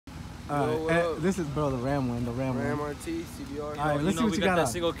This is bro the Ram one, the Ram RT, CBR. Alright, let's see what you got. That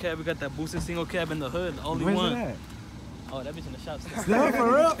single cab, we got that boosted single cab in the hood, the only Where's one. it at? Oh, that bitch in the shop still. Still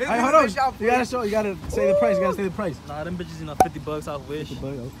for real? Hey, hold on. You gotta say the price. You gotta say the price. Nah, them bitches, you know, $50 off Wish. 50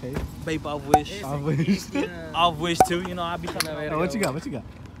 bucks, okay. Bape off Wish. Off Wish. Off Wish too. You know, I be trying to. Oh, what you got? What you got?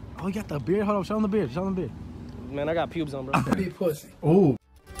 Oh, you got the beard. Hold on, show them the beard. Show them the beard. Man, I got pubes on, bro. Big pussy. Ooh.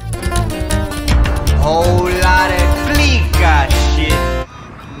 Whole lot of fleeka shit.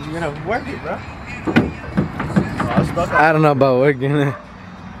 You gonna work it, bro? I don't know about working it.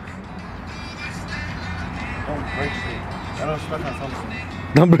 Don't break shit. I don't stuck on something.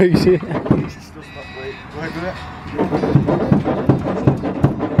 Don't break shit. Still stuck. Wait, go ahead, do that.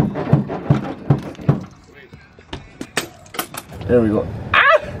 There we go.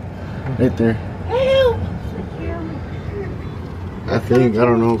 Ah! Right there. I think, I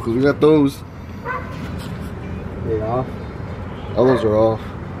don't know, because we got those. They off? All those are off.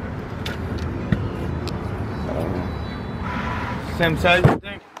 Same size, you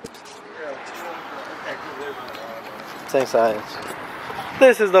think? Same size.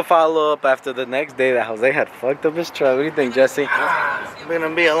 This is the follow-up after the next day that Jose had fucked up his truck. What do you think, Jesse? It's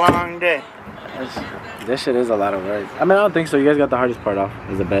gonna be a long day. This shit is a lot of work. I mean, I don't think so. You guys got the hardest part off,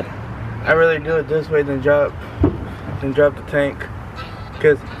 is the bed. I really do it this way than drop the tank.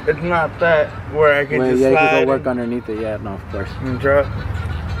 Cause it's not that where I can just yeah, slide you can go work underneath it. Yeah, no, of course. And drop.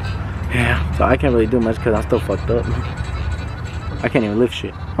 Yeah, so I can't really do much because I'm still fucked up. I can't even lift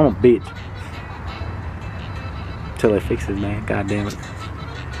shit. I'm a bitch. Till it fixes, man. God damn it.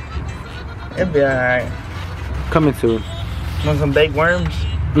 It'll be alright. Coming soon. Want some baked worms?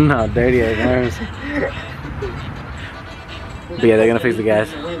 No, dirty ass worms. But yeah, they're gonna fix the gas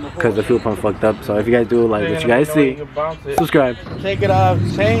because the fuel pump fucked up. So if you guys do like what you guys see, subscribe. Take it off,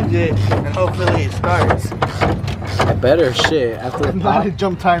 change it, and hopefully it starts. Better shit after the pop.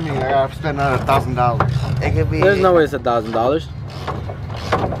 Jump timing, I gotta spend another $1,000. It could be. There's no way it's $1,000.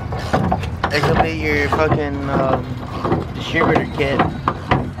 It could be your fucking distributor kit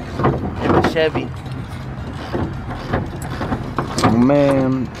in the Chevy.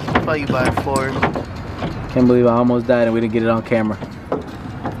 Man, That's why you buy it for. can't believe I almost died and we didn't get it on camera.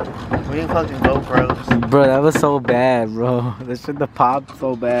 We need fucking GoPros. Bro, that was so bad, bro. That shit that popped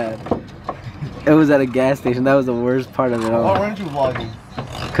so bad. It was at a gas station. That was the worst part of it all. Why weren't you vlogging?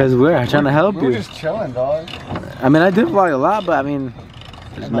 Cause we're trying to help we were you. just chilling, dog. I mean, I did vlog a lot, but I mean,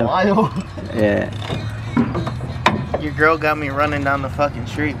 there's no. Yeah. Your girl got me running down the fucking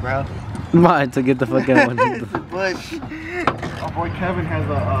street, bro. Why? To get the fucking one. But Our boy Kevin has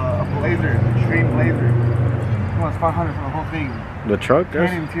a blazer, a extreme blazer. He wants 500 for the whole thing. The truck?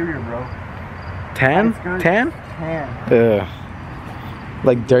 Tan interior, bro. Tan? Tan? Tan.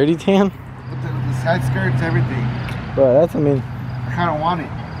 Like dirty tan? With the side skirts, everything. Bro, that's, I mean. I kind of want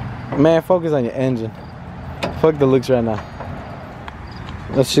it. Man, focus on your engine. Fuck the looks right now.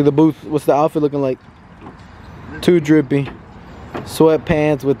 Let's see the boots. What's the outfit looking like? Too drippy.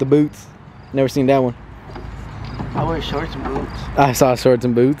 Sweatpants with the boots. Never seen that one. I wear shorts and boots. I saw shorts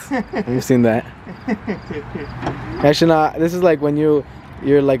and boots. You've seen that. Actually, no. This is like when you're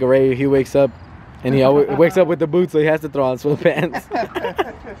like a Ray. He wakes up, and he always wakes up with the boots, so he has to throw on sweatpants.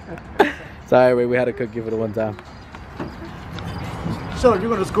 Sorry, Ray. We had to cook you for the one time. So, you're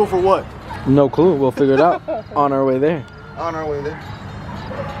going to school for what? No clue. We'll figure it out on our way there. On our way there.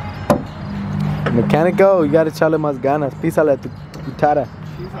 Mecánico, you gotta echarle más ganas. Písale a tu guitarra.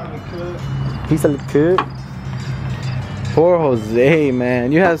 Písale good. Poor Jose,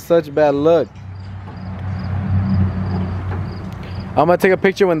 man. You have such bad luck. I'm gonna take a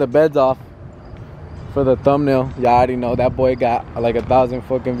picture when the bed's off for the thumbnail. Y'all already know that boy got like 1,000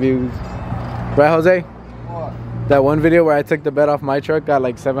 fucking views. Right, Jose? What? That one video where I took the bed off my truck got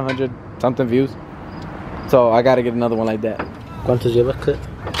like 700 something views. So I gotta get another one like that. ¿Cuántos llevas, Kurt?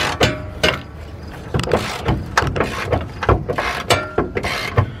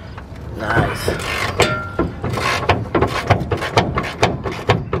 Nice.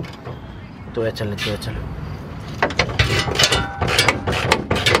 Tú échale, tú échale.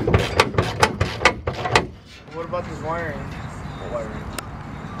 What about this wiring? What wiring?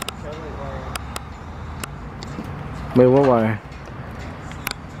 Satellite wiring. Wait, what wire?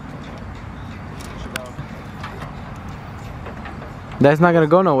 That's not gonna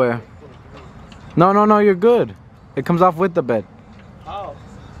go nowhere. No, no, no, you're good. It comes off with the bed. How?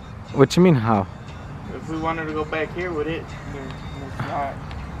 What you mean, how? If we wanted to go back here with it, then it's not.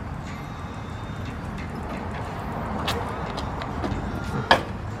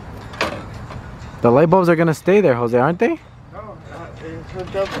 The light bulbs are gonna stay there, Jose, aren't they? No, it's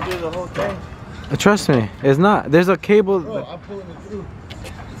hooked up to do the whole thing. Trust me, it's not. There's a cable. Bro, I'm pulling it through.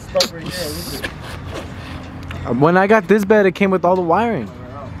 stuck right here. Look at it. When I got this bed, it came with all the wiring.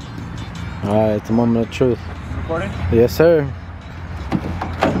 Alright, it's a moment of truth. Recording? Yes, sir.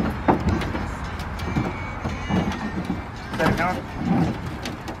 Set it down.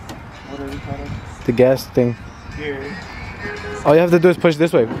 What are we called? The gas thing. Here. All you have to do is push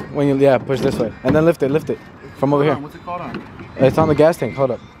this way. When you push this way, and then lift it from over here. What's it called on? It's on the gas tank.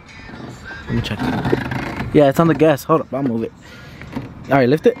 Hold up. Let me check. Yeah, it's on the gas. Hold up, I'll move it. All right,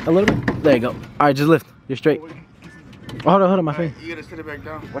 lift it a little bit. There you go. All right, just lift. You're straight. Oh, hold on, my finger. You gotta sit it back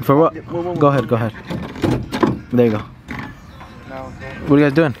down. For what? Go ahead. There you go. What are you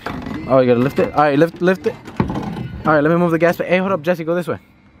guys doing? Oh, you gotta lift it. All right, lift it. All right, let me move the gas. Hey, hold up, Jesse. Go this way.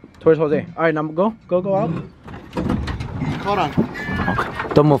 Towards Jose. All right, now go out. Hold on.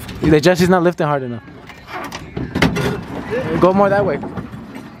 Okay. Don't move. Jesse's not lifting hard enough. Go more that way.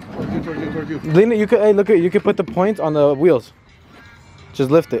 Towards you. Lean it. You could. Hey, look at. You could put the points on the wheels. Just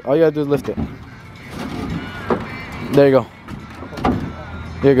lift it. All you gotta do is lift it. There you go.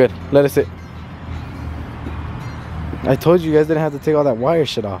 You're good. Let it sit. I told you guys didn't have to take all that wire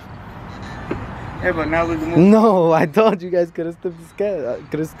shit off. Hey, but now we can move. No, I told you guys could have skipped the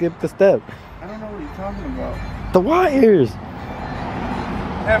step. Could have skipped the step. I don't know what you're talking about. The wires.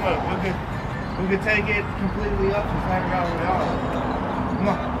 Hey, but we could take it completely up and find out where they are. Come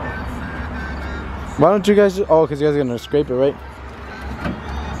on. Why don't you guys? Oh, because you guys are gonna scrape it, right?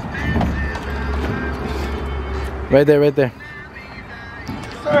 Right there.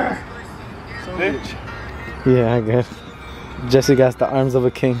 Sir. So bitch. Yeah, I guess. Jesse got the arms of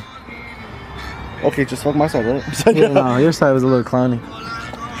a king. Okay, just fuck my side, right? Yeah, no, your side was a little clowny.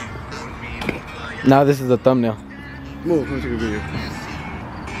 Now this is the thumbnail. Move, let me take a video.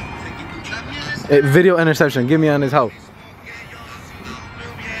 Hey, video interception. Give me on his house.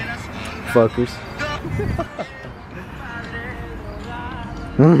 Fuckers.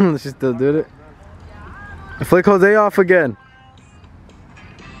 She still did it. Flick Jose off again.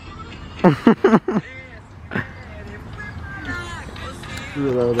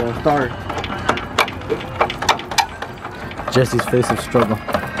 Start. Jesse's face of struggle.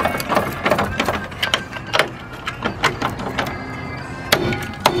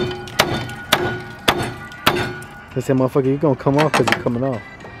 They said, motherfucker, you gonna come off because you're coming off.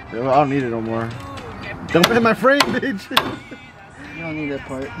 I don't need it no more. Don't hit my frame, bitch. You don't need that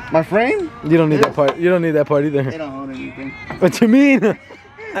part. My frame? You don't need that part. You don't need that part They either. don't hold anything. What you mean?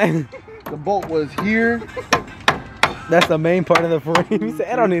 The bolt was here. That's the main part of the frame. He said,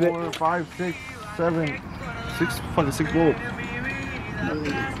 I don't need it. 4, 5, 6, 7, 6 fucking 6 bolts.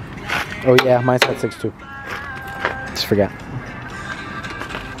 Oh yeah, mine's at 6 too. Just forgot.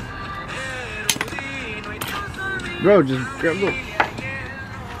 Bro, just grab look.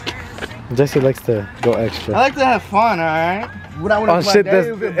 Jesse likes to go extra. I like to have fun, alright? Oh shit, that's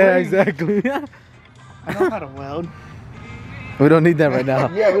yeah, exactly. I know how to weld. We don't need that right now.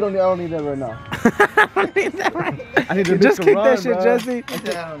 Yeah, I don't need that right now. I need that right. I need to Just make kick some that run, shit, bro. Jesse. I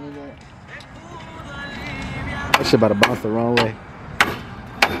said I don't need that. That shit about to bounce the wrong way.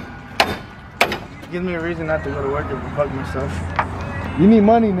 Gives me a reason not to go to work and fuck myself. You need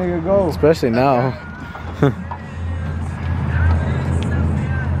money, nigga, go. Especially now.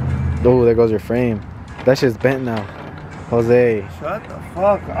 Oh, there goes your frame. That shit's bent now. Jose, Shut the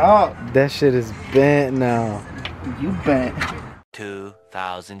fuck up. that shit is bent now. You bent.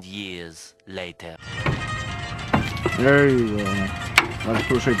 2,000 years later. There you go. I'll just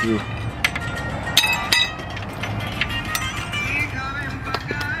put it straight through.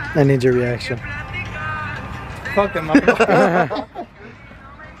 I need your reaction. Fuck them up.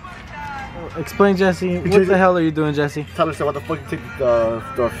 Explain, Jesse. What the hell are you doing, Jesse? Tell us what the fuck you take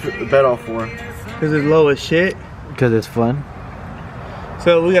the bed off for. Cause it's low as shit. Because it's fun.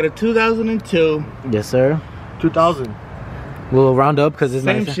 So we got a 2002. Yes, sir. 2000. We'll round up because it's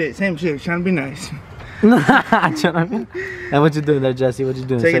Same nice. shit, same shit. Trying to be nice. And what you doing there, Jesse? What you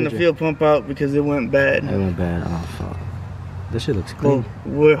doing? Taking the Surgery? fuel pump out because it went bad. It went bad. Oh fuck. This shit looks Well,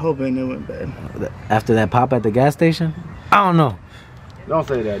 clean. we're hoping it went bad. After that pop at the gas station? I don't know. Don't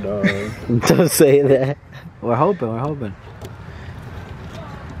say that, dog. Don't say that. We're hoping. We're hoping.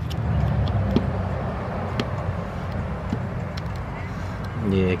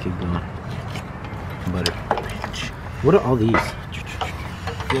 Yeah, keep going. Butter. What are all these?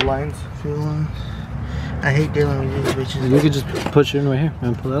 Fuel lines. Fuel lines. I hate dealing with these bitches. You could just push it in right here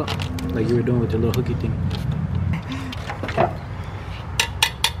and pull it out. Like you were doing with your little hooky thing.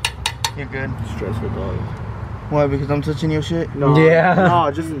 You're good. Stressful, dog. Why? Because I'm touching your shit? No, Yeah.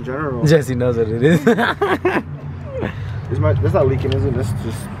 No, just in general. Jesse knows what it is. That's not leaking, is it? That's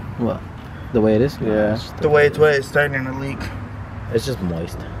just. What? The way it is? Yeah. The way it's wet, it's starting to leak. It's just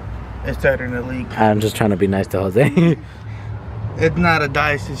moist. It's starting to leak. I'm just trying to be nice to Jose. It's not a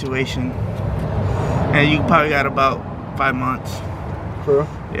dire situation. And you probably got about 5 months. For real?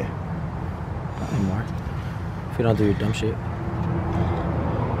 Yeah. Not anymore. If you don't do your dumb shit.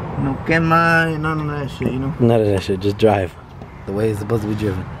 No quema, none of that shit, you know? None of that shit. Just drive the way it's supposed to be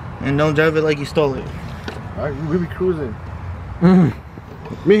driven. And don't drive it like you stole it. Alright, we be cruising. Mm.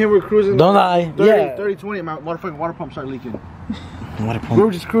 Me and him were cruising. Don't lie. 30, Yeah. 30, 20, my motherfucking water pump started leaking. What a We pump.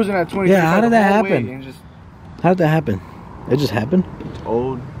 were just cruising at 20. Yeah, how did that happen? And just How did that happen? It just happened?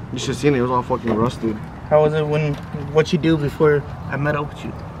 old. You should have seen it. It was all fucking rusted. How was it when, what you do before I met up with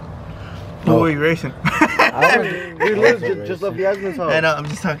you? Who Oh. were you racing? We literally just left Yasmin's house. I know, I'm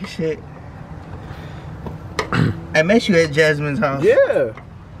just talking shit. I met you at Jasmine's house. Yeah.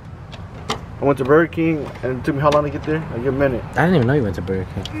 I went to Burger King and it took me how long to get there? Like a minute. I didn't even know you went to Burger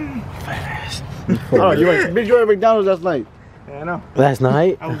King. Oh, you went to McDonald's last night. Yeah, I know. Last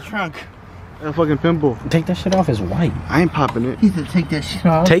night? I was drunk. And fucking pimple. Take that shit off. It's white. I ain't popping it. He said take that shit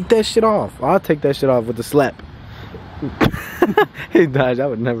off. Take that shit off. I'll take that shit off with a slap. Hey, Dodge, I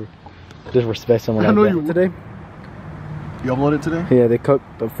would never disrespect someone I like know that. you would. Today? You uploaded today? Yeah, they cooked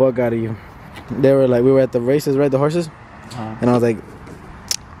the fuck out of you. They were like, we were at the races, right? The horses? And I was like,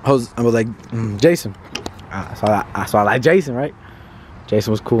 Jason. So I like Jason, right? Jason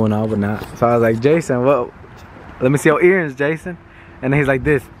was cool and all, but not. So I was like, Jason, what? Let me see your ears, Jason. And then he's like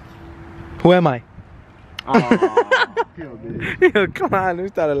this. Who am I? Yo, come on. We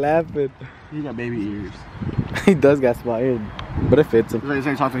started laughing. He got baby ears. He does got small ears, but it fits him. He's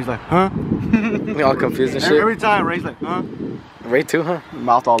like, talking, he's like, huh? They all confused and shit. Every time Ray's like, huh? Ray too, huh?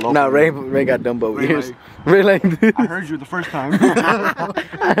 Mouth all over. Nah, Ray got Dumbo Ray ears. like- Ray like this. I heard you the first time.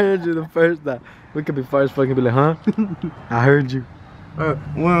 I heard you the first time. We could be far as fucking be like, huh? I heard you. When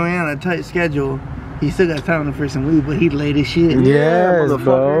we're on a tight schedule, he still got time for some weed, but he late as shit. Yes, motherfucker.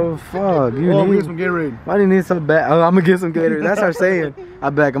 bro. Fuck. You Oh, we need get some Gatorade. Why do you need so bad? Oh, I'm gonna get some Gatorade. That's our saying.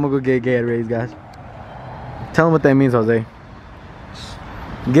 I'm back. I'm gonna go get Gatorades, guys. Tell them what that means, Jose.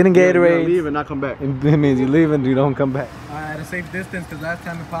 Getting You're gonna Gatorade. leave and not come back. It means you leave and you don't come back. At a safe distance, because last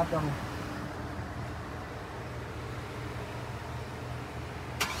time it popped on me.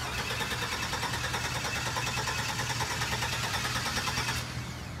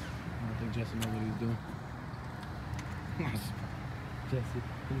 I don't think Jesse knows what he's doing. Jesse,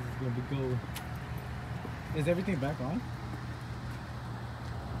 this is gonna be gold. Is everything back on?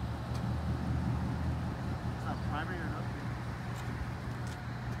 It's not primary or nothing.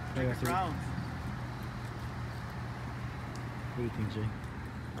 What do you think, Jay?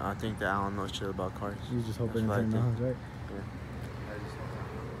 I think that I don't know shit about cars. You just hoping That's it's what I in the house, right?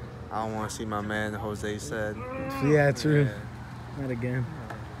 I don't want to see my man Jose said. Yeah, true. Yeah. Not again.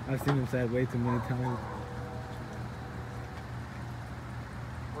 I've seen him sad way too many times.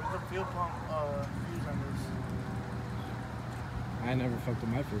 Where's the fuel pump fuse on this? I never fucked with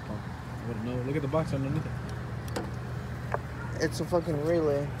my fuel pump. I wouldn't know. Look at the box underneath it. It's a fucking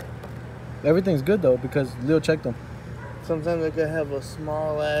relay. Everything's good though because Leo checked them. Sometimes it could have a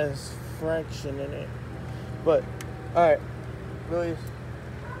small ass fraction in it. But, alright, Luis,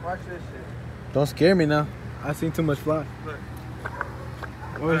 watch this shit. Don't scare me now. I seen too much fly. Look.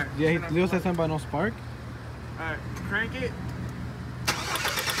 Alright, yeah, Leo said something about no spark. Alright, crank it.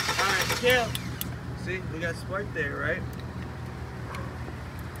 Alright, kill. See, we got spark there, right?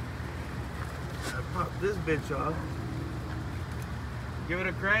 Pop this bitch off. Give it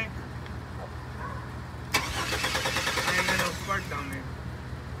a crank. I ain't got no spark down there.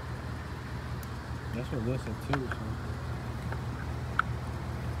 That's what Leo said too.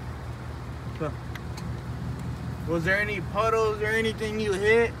 So. Was there any puddles or anything you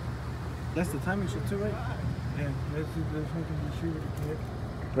hit? That's the timing shit too, right? Yeah, that's the fucking shit.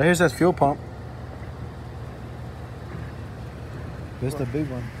 Right here says fuel pump. This the big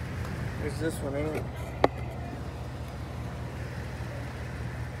one. It's this one, ain't it?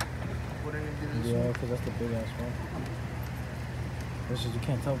 Wouldn't it be this Yeah, one? because that's the big ass one. This is, you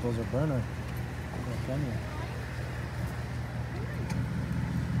can't tell if those are burner.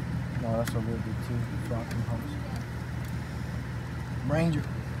 No, that's a real big too. Flocking pumps. Ranger.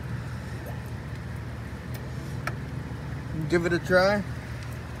 Give it a try.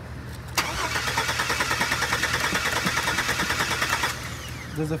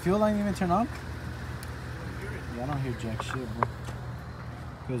 Does the fuel line even turn on? Yeah, I don't hear jack shit, bro.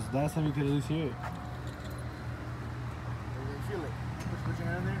 Because last time you could at least hear it. Feel it. Put your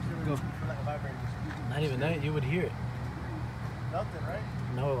hand in there. Go. Feel like a vibrator. Not even that, you would hear it. Nothing, right?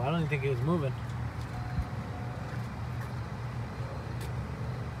 No, I don't even think it was moving.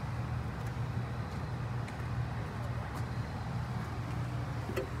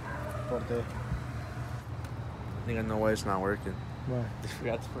 Porte. I think I know why it's not working. Why? They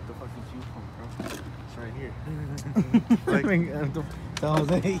forgot to put the fucking fuel pump, bro. It's right here. Tell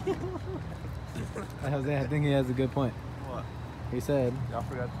Jose. Jose, I think he has a good point. What? He said, Y'all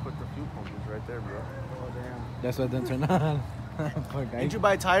forgot to put the fuel pump. It's right there, bro. Oh, damn. that's what didn't turn on. Poor guy. Didn't you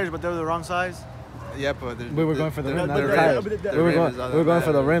buy tires, but they were the wrong size? Yeah, but We were going for the rims, not the the rim- tires. the We were rim going, is all we were that going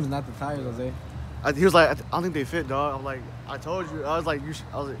for the matters. rims, not the tires, Jose. He was like, I don't think they fit, dog. I'm like, I told you. I was like, he was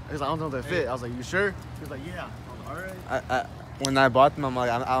like, I don't know if they fit. I was like, you sure? He was like, yeah. I was like, all right. When I bought them, I'm like,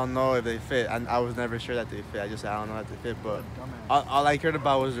 I don't know if they fit. I was never sure that they fit. I just said, I don't know if they fit. But all I cared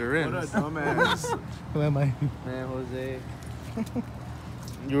about was the What a rims. dumbass. Who am I? Man, Jose.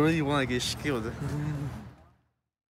 You really want to get skilled.